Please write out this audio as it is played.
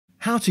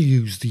how to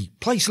use the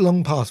Place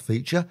Along Path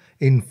feature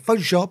in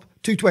Photoshop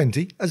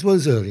 220 as well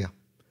as earlier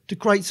to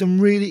create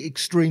some really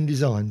extreme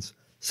designs,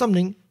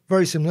 something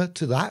very similar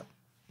to that.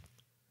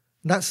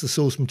 That's the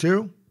source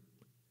material.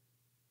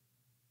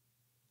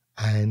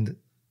 And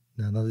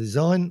another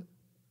design,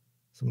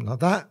 something like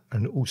that,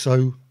 and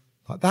also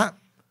like that,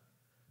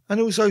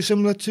 and also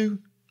similar to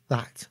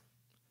that.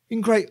 You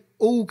can create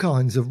all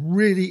kinds of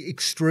really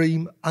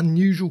extreme,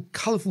 unusual,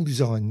 colourful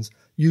designs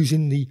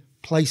using the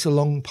Place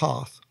Along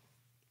path.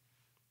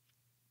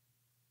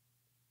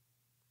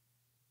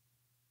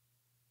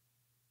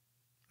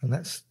 And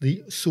that's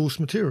the source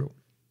material.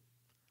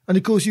 And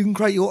of course, you can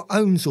create your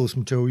own source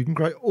material. You can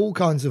create all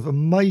kinds of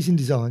amazing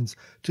designs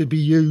to be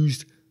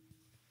used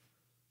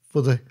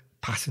for the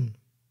pattern.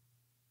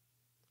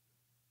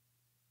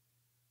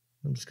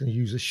 I'm just going to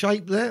use a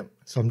shape there.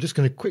 So I'm just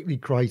going to quickly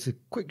create a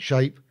quick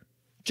shape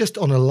just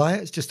on a layer.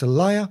 It's just a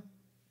layer.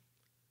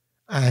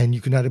 And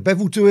you can add a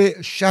bevel to it,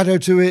 a shadow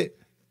to it,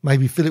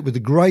 maybe fill it with a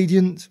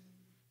gradient.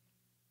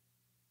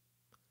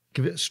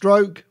 Give it a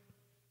stroke.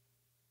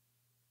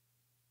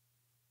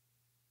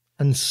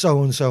 And so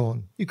on and so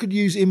on. You could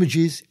use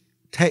images,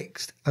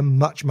 text, and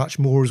much, much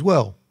more as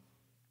well.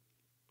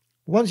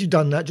 Once you've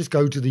done that, just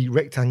go to the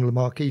rectangular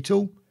marquee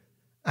tool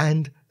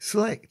and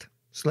select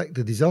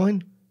the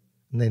design,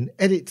 and then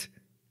edit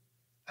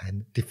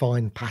and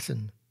define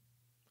pattern.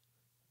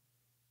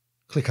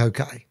 Click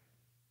OK.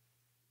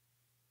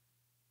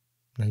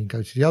 Now you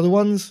go to the other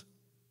ones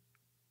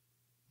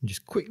and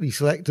just quickly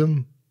select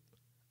them,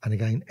 and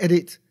again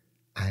edit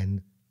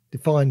and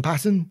define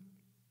pattern.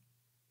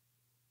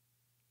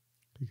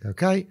 Click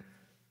OK.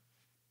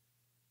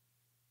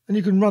 And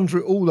you can run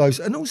through all those.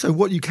 And also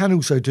what you can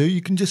also do,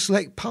 you can just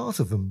select part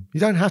of them. You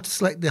don't have to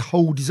select the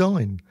whole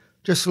design.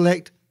 Just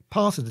select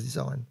part of the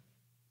design.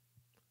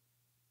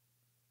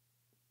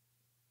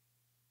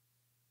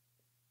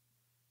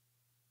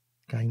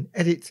 Again,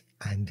 edit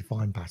and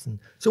define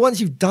pattern. So once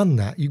you've done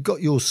that, you've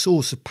got your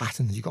source of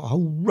patterns. You've got a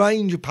whole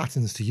range of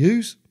patterns to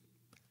use.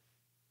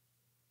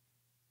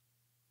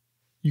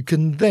 You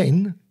can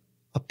then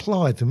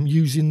apply them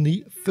using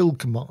the fill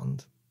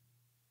command.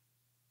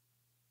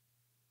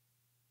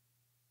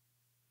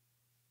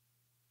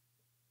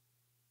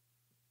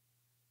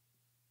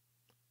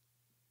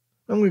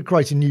 I'm going to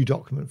create a new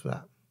document for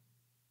that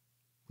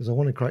because I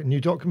want to create a new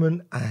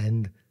document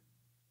and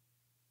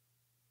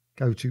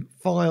go to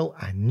File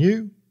and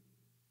New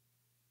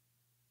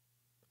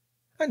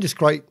and just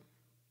create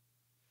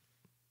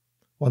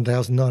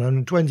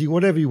 1920,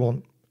 whatever you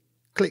want.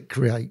 Click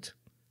Create.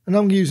 And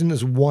I'm using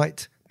this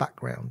white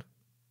background.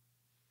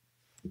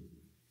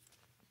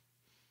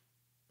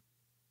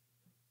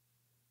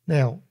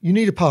 Now, you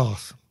need a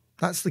path.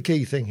 That's the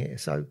key thing here.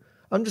 So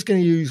I'm just going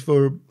to use,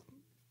 for a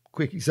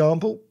quick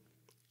example,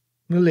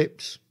 an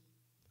ellipse.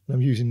 And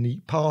I'm using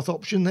the path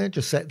option there.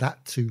 Just set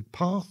that to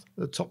path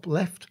at the top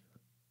left.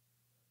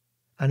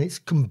 And it's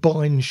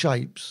combined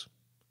shapes.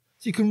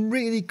 So you can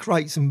really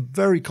create some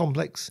very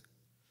complex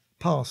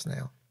paths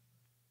now.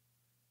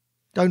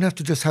 Don't have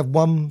to just have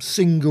one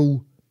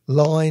single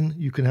line.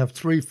 You can have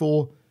 3,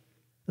 4.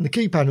 And the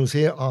key panels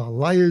here are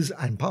layers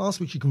and paths,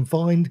 which you can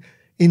find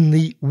in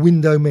the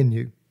window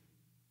menu.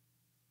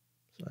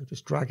 So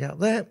just drag out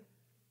there.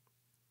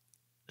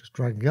 Just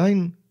drag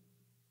again.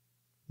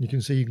 You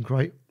can see you can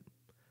create,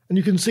 and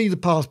you can see the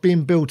path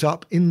being built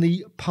up in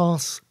the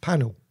Paths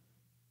panel.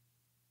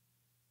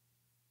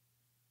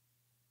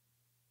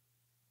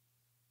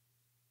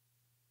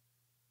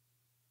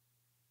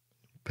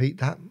 Repeat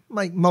that,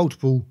 make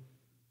multiple.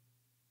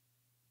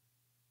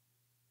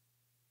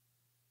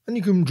 And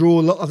you can draw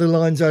a lot of other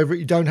lines over it.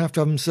 You don't have to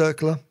have them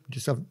circular.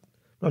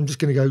 I'm just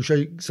going to go show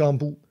you an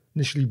example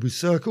initially with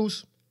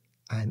circles,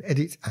 and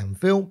edit and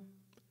fill.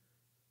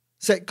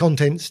 Set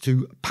contents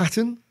to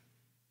pattern.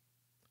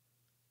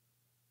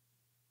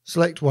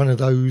 Select one of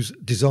those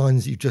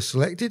designs you've just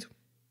selected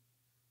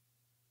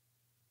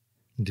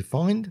and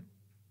defined.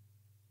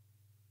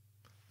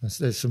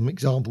 There's some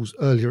examples,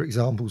 earlier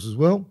examples as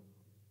well.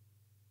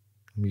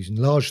 I'm using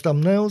large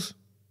thumbnails.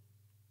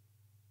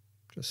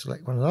 Just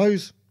select one of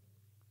those.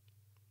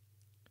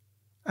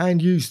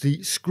 And use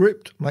the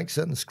script, make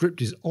certain the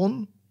script is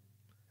on,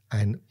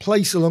 and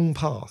place along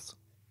path.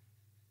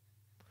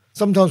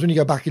 Sometimes when you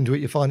go back into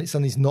it, you find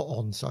something's not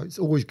on, so it's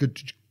always good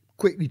to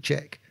quickly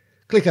check.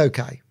 Click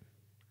OK.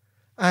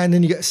 And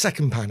then you get a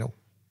second panel.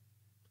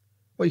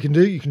 What you can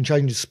do, you can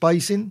change the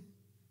spacing.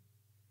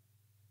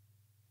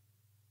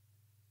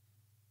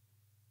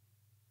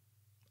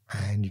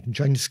 And you can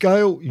change the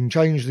scale. You can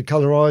change the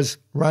colorize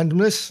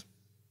randomness.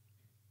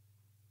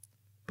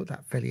 Put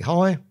that fairly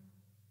high.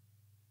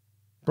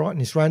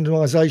 Brightness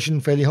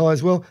randomization fairly high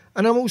as well.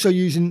 And I'm also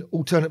using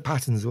alternate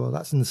patterns as well.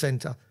 That's in the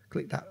center.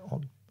 Click that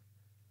on.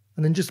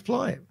 And then just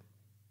apply it.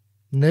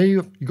 And there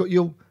you've got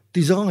your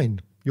design,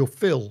 your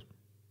fill.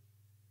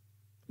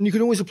 And you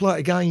can always apply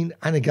it again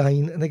and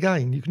again and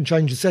again. You can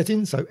change the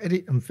settings, so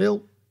edit and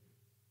fill.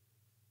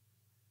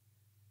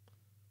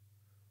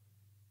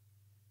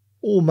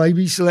 Or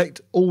maybe select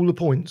all the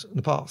points in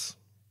the path.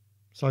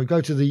 So go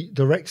to the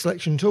direct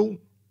selection tool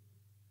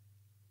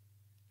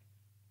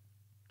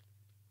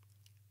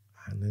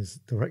And there's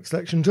the direct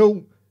selection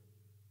tool,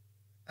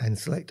 and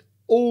select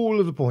all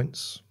of the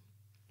points,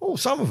 or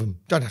some of them.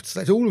 Don't have to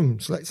select all of them,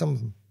 select some of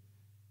them.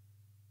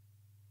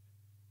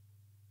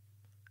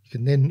 You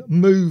can then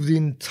move the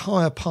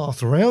entire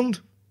path around.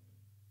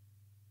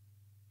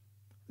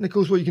 And of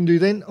course what you can do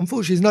then,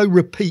 unfortunately there's no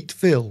repeat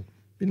fill.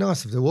 Be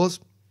nice if there was,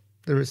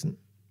 there isn't.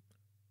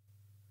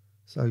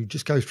 So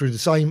just go through the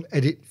same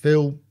edit,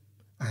 fill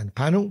and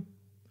panel,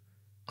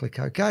 click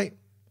OK, and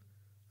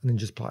then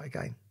just apply it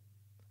again.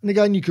 And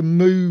again you can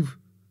move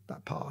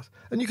that path.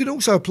 And you can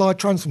also apply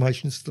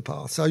transformations to the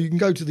path. So you can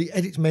go to the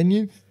edit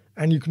menu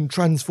and you can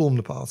transform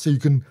the path. So you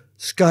can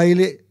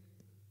scale it,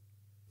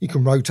 you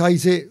can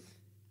rotate it,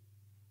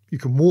 you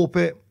can warp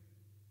it,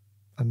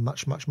 and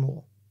much, much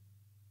more.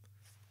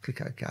 Click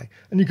OK.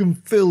 And you can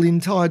fill the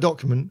entire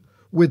document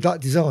with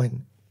that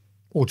design,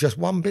 or just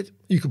one bit.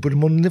 You can put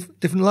them on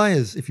different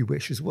layers if you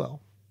wish as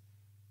well.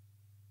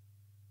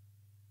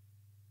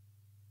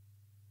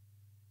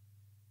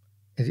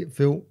 Edit,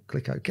 fill,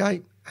 click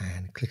OK,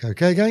 and click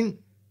OK again.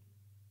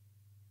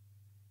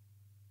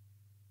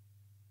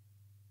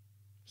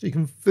 So you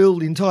can fill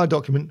the entire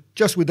document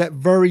just with that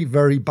very,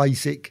 very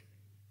basic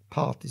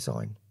path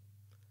design.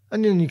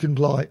 And then you can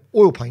apply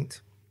oil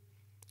paint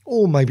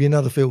or maybe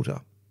another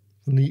filter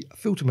from the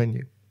filter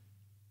menu.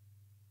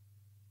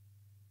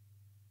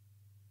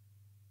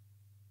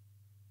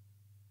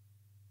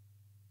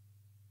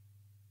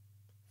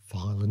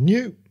 File and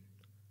new.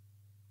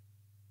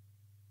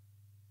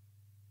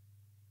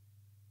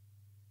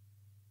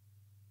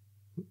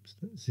 Oops,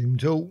 zoom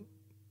tool.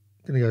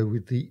 I'm going to go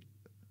with the,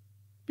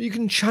 but you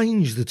can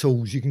change the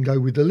tools. You can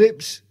go with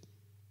ellipse,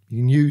 you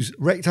can use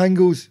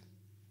rectangles,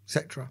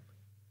 etc.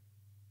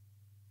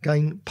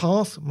 Again,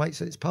 path, make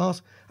sure it's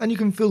path, and you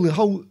can fill the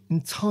whole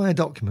entire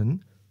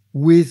document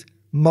with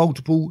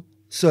multiple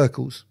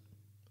circles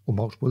or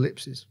multiple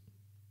ellipses.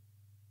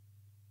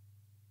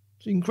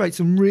 So you can create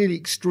some really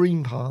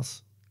extreme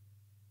paths.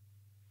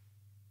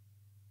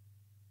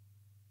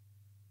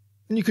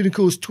 And you can, of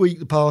course, tweak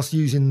the path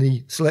using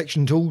the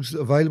selection tools that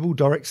are available,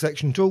 direct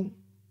selection tool.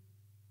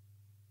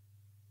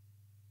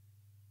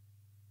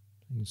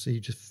 You can see,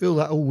 just fill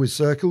that all with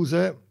circles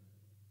there.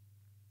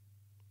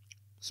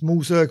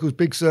 Small circles,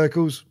 big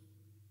circles.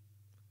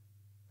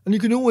 And you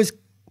can always,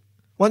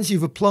 once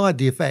you've applied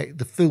the effect,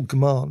 the fill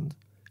command,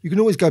 you can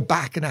always go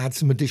back and add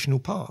some additional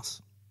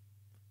paths.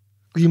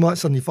 Because you might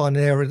suddenly find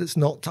an area that's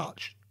not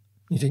touched.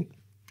 You think,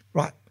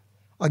 right,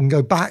 I can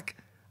go back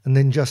and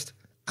then just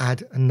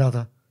add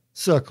another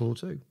circle or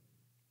two.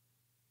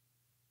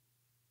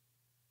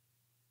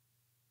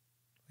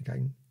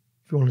 Again,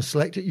 if you want to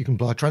select it, you can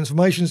apply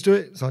transformations to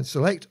it. So I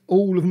select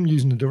all of them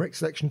using the direct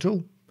selection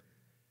tool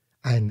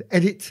and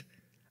edit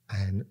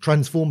and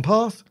transform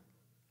path,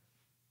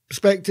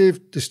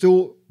 perspective,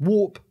 distort,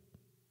 warp.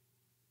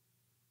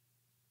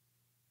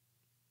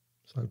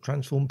 So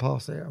transform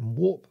path there and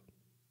warp.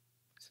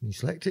 So you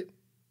select it.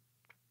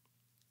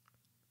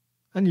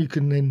 And you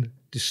can then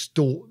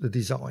distort the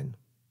design.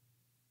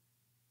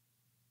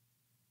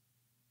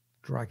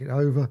 Drag it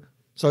over.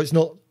 So it's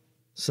not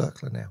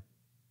circular now.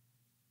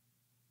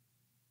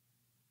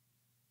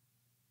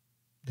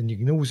 Then you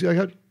can also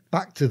go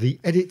back to the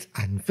edit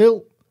and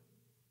fill.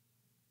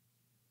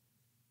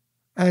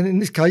 And in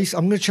this case,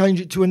 I'm going to change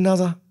it to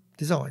another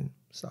design.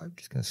 So I'm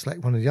just going to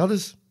select one of the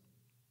others.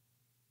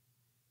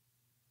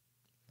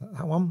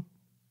 That one.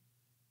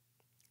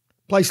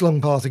 Place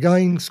along path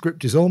again.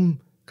 Script is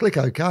on. Click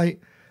OK.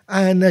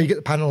 And there you get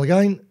the panel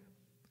again.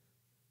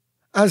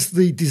 As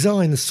the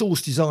design, the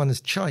source design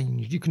has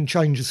changed, you can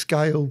change the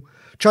scale,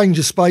 change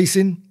the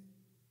spacing.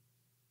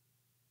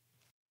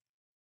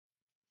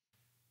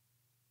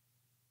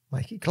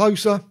 Make it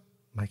closer,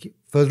 make it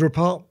further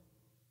apart,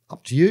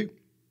 up to you.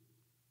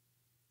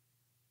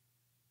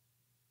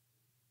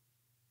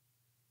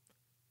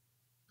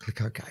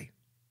 Click OK.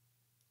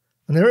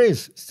 And there it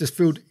is. It's just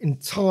filled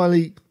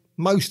entirely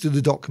most of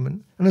the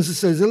document. And as I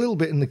said, there's a little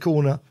bit in the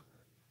corner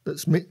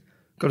that's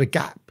got a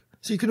gap.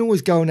 So you can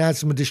always go and add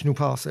some additional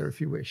paths there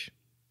if you wish.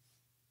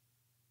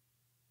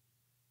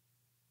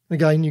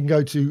 Again, you can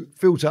go to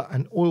Filter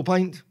and Oil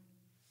Paint,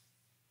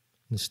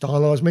 and the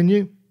Stylize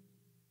menu.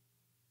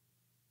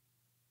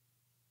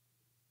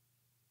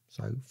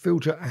 So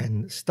Filter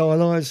and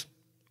Stylize,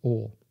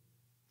 or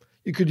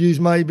you could use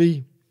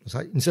maybe,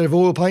 say, instead of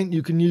Oil Paint,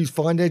 you can use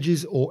Find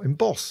Edges or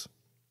Emboss.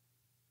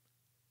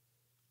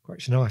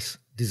 Quite a nice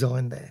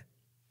design there.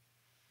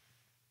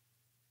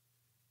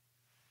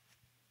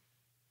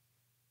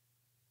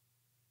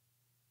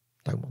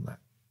 Don't want that.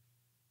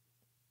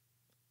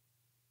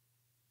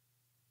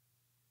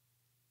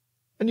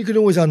 And you can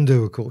always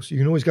undo, of course. You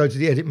can always go to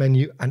the edit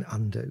menu and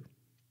undo,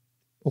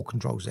 or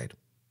Control Z.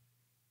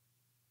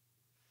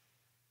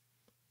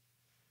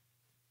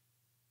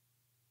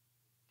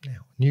 Now,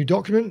 new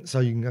document, so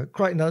you can go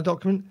create another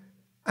document.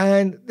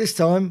 And this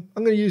time,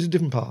 I'm going to use a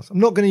different path. I'm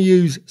not going to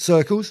use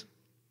circles.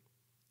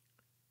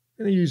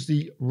 I'm going to use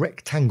the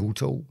rectangle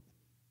tool.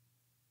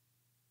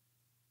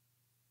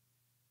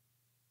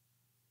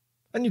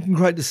 And you can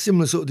create the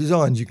similar sort of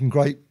designs. You can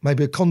create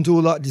maybe a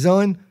contour-like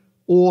design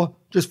or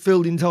just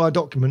fill the entire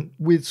document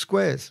with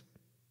squares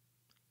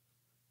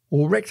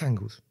or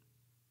rectangles,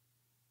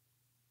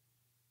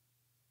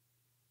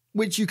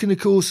 which you can, of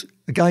course,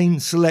 again,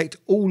 select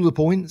all the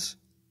points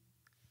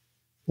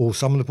or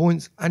some of the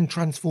points and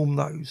transform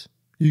those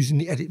using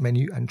the edit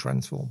menu and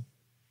transform.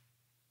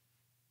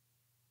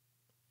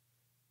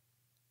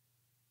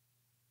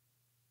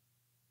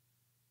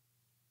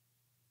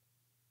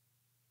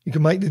 You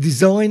can make the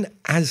design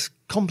as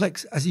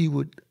complex as you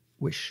would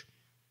wish.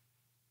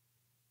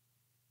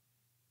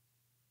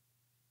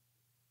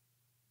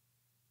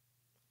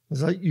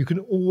 So you can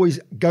always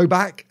go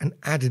back and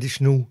add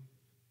additional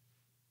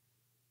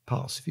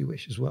paths if you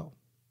wish as well,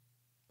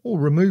 or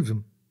remove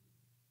them.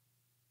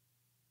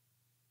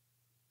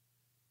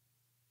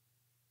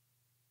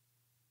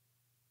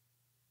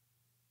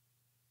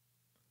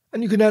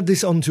 And you can add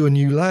this onto a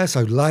new layer,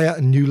 so layer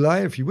and new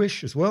layer if you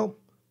wish as well.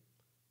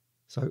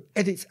 So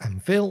edit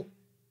and fill.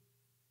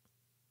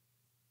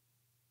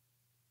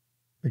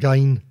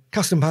 Again,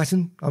 custom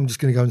pattern. I'm just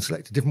going to go and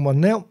select a different one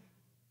now.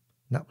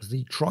 That was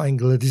the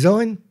triangular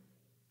design.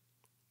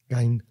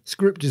 Again,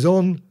 script is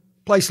on,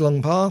 place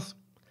along path.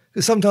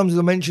 Because sometimes, as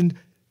I mentioned,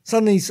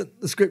 suddenly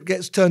the script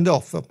gets turned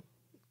off for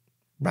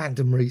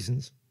random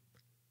reasons.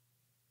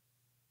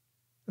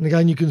 And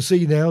again, you can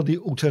see now the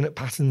alternate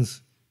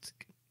patterns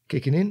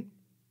kicking in.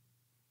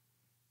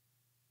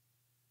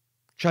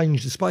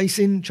 Change the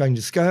spacing, change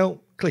the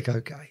scale, click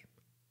OK.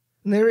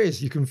 And there it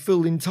is. You can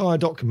fill the entire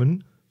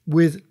document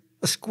with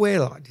a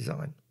square-like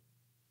design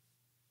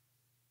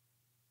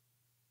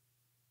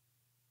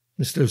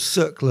instead of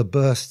circular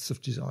bursts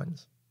of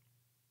designs.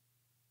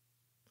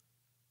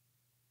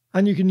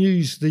 And you can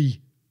use the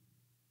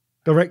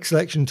direct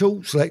selection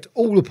tool, select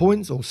all the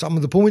points or some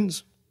of the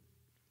points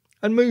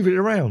and move it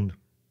around,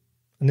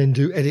 and then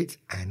do edit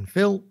and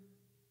fill.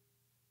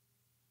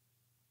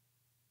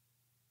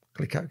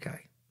 Click OK.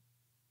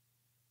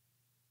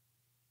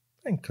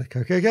 And click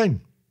OK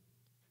again.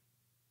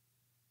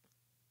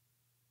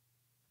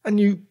 And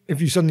if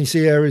you suddenly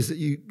see areas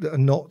that are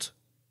not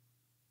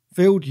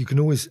filled, you can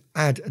always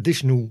add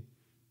additional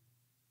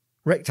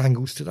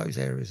rectangles to those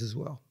areas as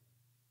well.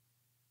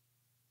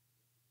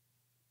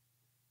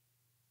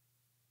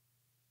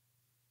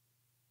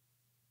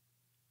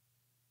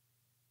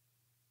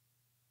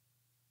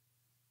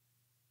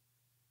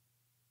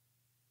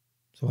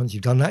 So once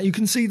you've done that, you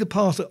can see the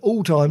path at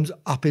all times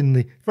up in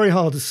the... Very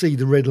hard to see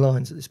the red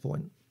lines at this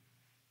point.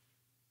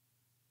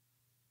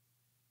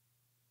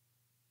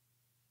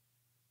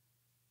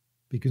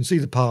 You can see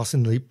the path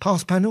in the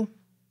path panel.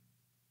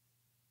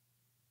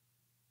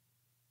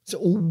 It's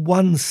all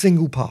one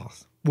single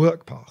path,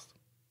 work path.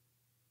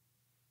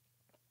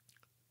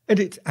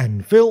 Edit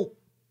and fill.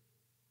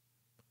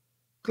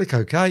 Click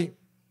OK.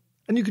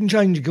 And you can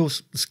change, of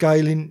course, the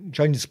scaling,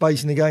 change the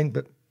spacing again,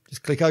 but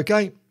just click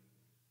OK.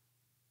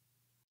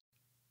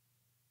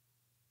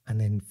 And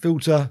then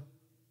filter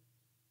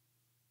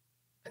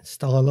and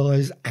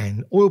stylize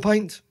and oil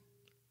paint.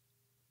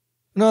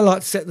 And I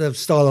like to set the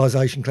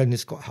stylisation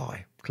cleanness quite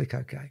high. Click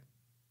OK.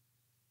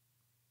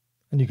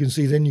 And you can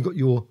see then you've got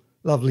your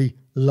lovely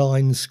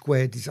line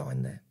square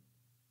design there.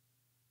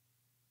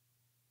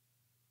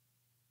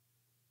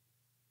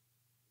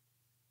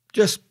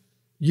 Just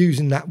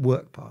using that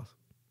work path.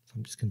 So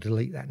I'm just going to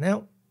delete that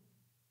now.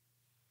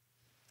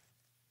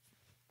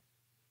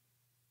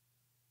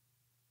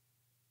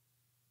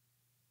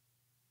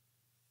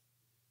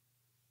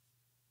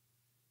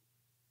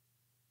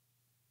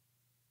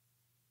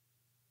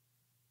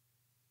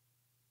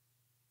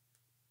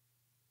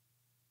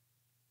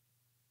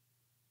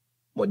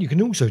 What you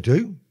can also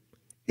do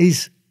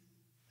is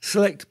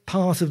select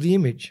part of the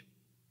image.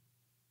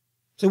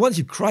 So once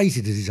you've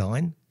created a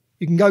design,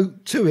 you can go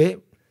to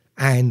it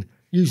and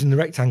using the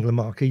rectangular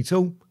marquee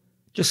tool,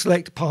 just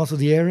select part of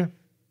the area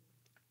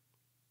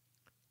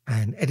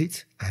and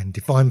edit and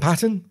define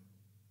pattern.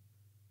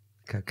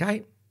 Click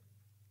OK.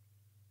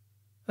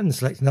 And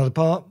select another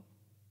part.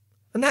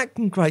 And that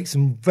can create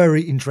some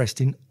very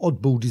interesting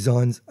oddball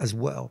designs as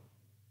well.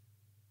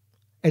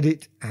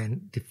 Edit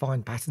and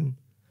define pattern.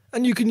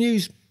 And you can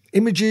use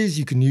images,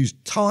 you can use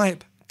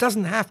type. It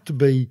doesn't have to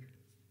be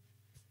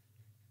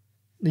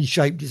these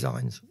shape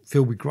designs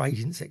filled with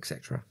gradients,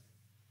 etc.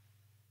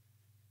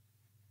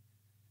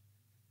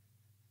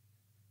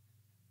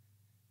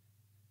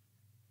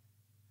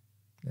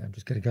 Now I'm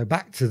just going to go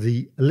back to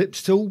the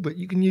ellipse tool, but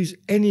you can use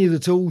any of the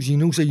tools. You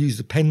can also use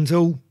the pen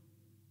tool.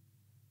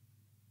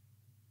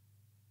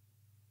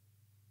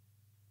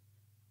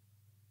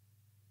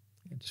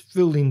 Just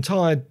fill the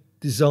entire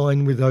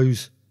design with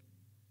those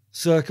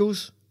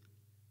circles.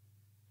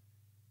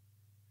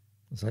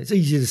 So it's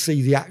easier to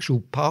see the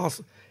actual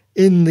path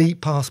in the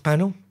path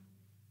panel.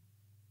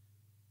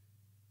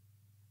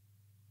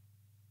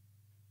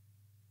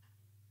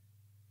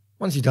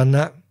 Once you've done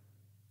that,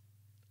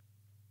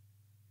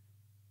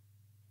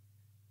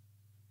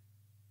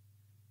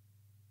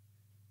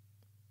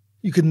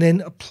 you can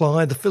then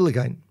apply the fill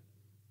again.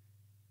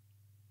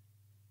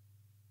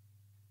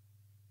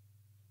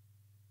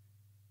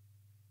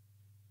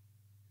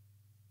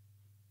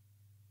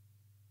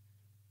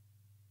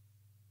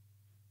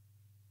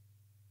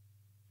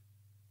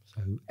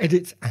 So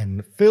edit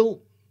and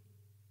fill.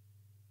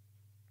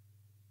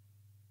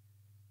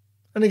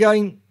 And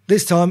again,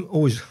 this time,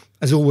 always,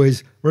 as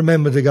always,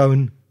 remember to go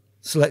and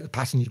select the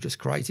pattern you've just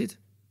created.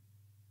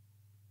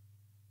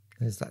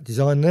 There's that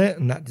design there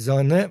and that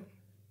design there.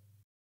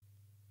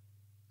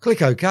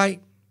 Click OK.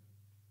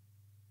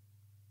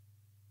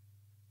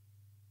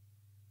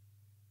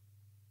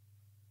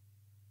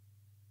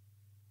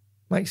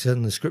 Make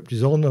certain the script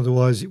is on,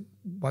 otherwise it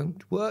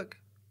won't work.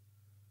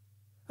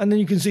 And then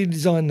you can see the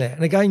design there.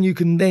 And again, you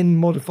can then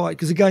modify it,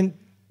 because again,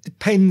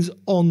 depends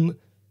on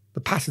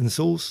the pattern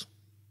source.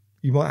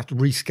 You might have to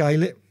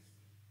rescale it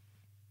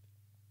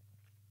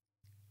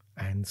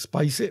and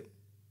space it.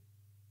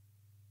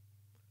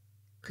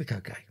 Click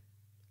OK.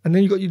 And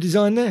then you've got your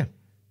design there.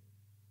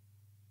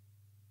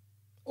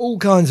 All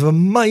kinds of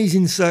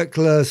amazing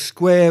circular,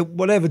 square,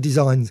 whatever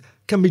designs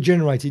can be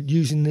generated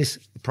using this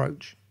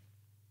approach.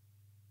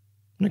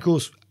 And of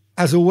course,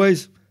 as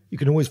always, you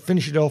can always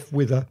finish it off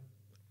with a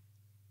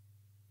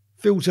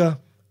filter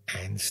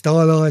and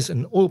stylize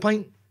and oil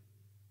paint,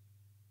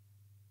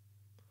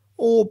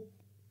 or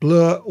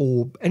blur,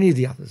 or any of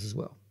the others as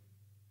well.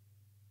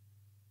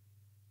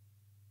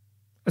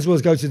 As well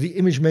as go to the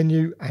image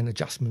menu and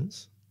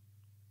adjustments.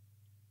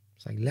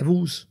 Say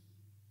levels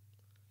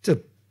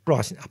to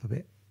brighten it up a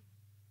bit.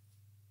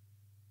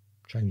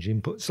 Change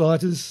input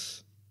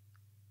sliders.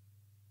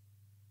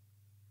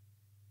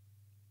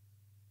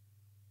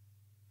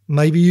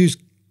 Maybe use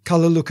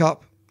color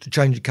lookup to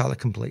change the color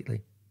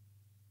completely.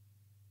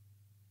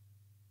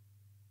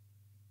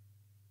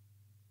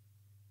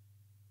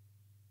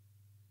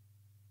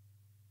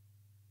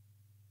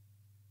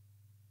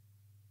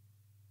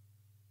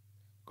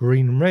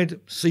 Green and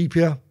red,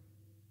 sepia,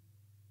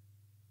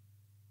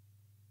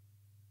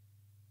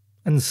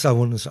 and so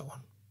on and so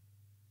on.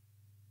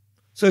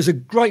 So it's a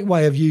great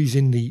way of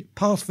using the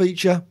path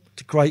feature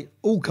to create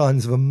all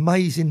kinds of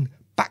amazing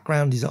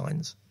background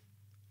designs,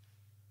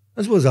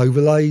 as well as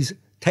overlays,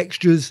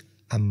 textures,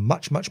 and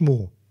much, much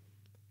more.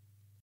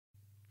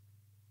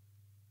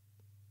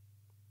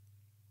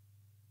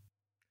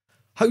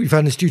 Hope you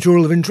found this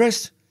tutorial of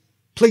interest.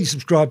 Please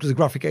subscribe to the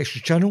Graphic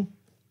Extras channel,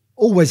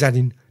 always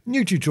adding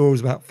new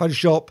tutorials about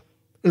Photoshop,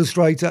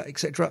 Illustrator,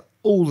 etc.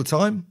 all the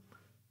time.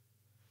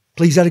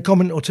 Please add a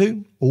comment or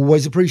two,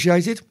 always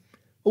appreciated.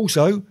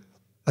 Also,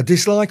 a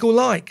dislike or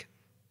like.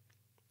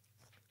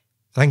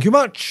 Thank you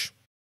much.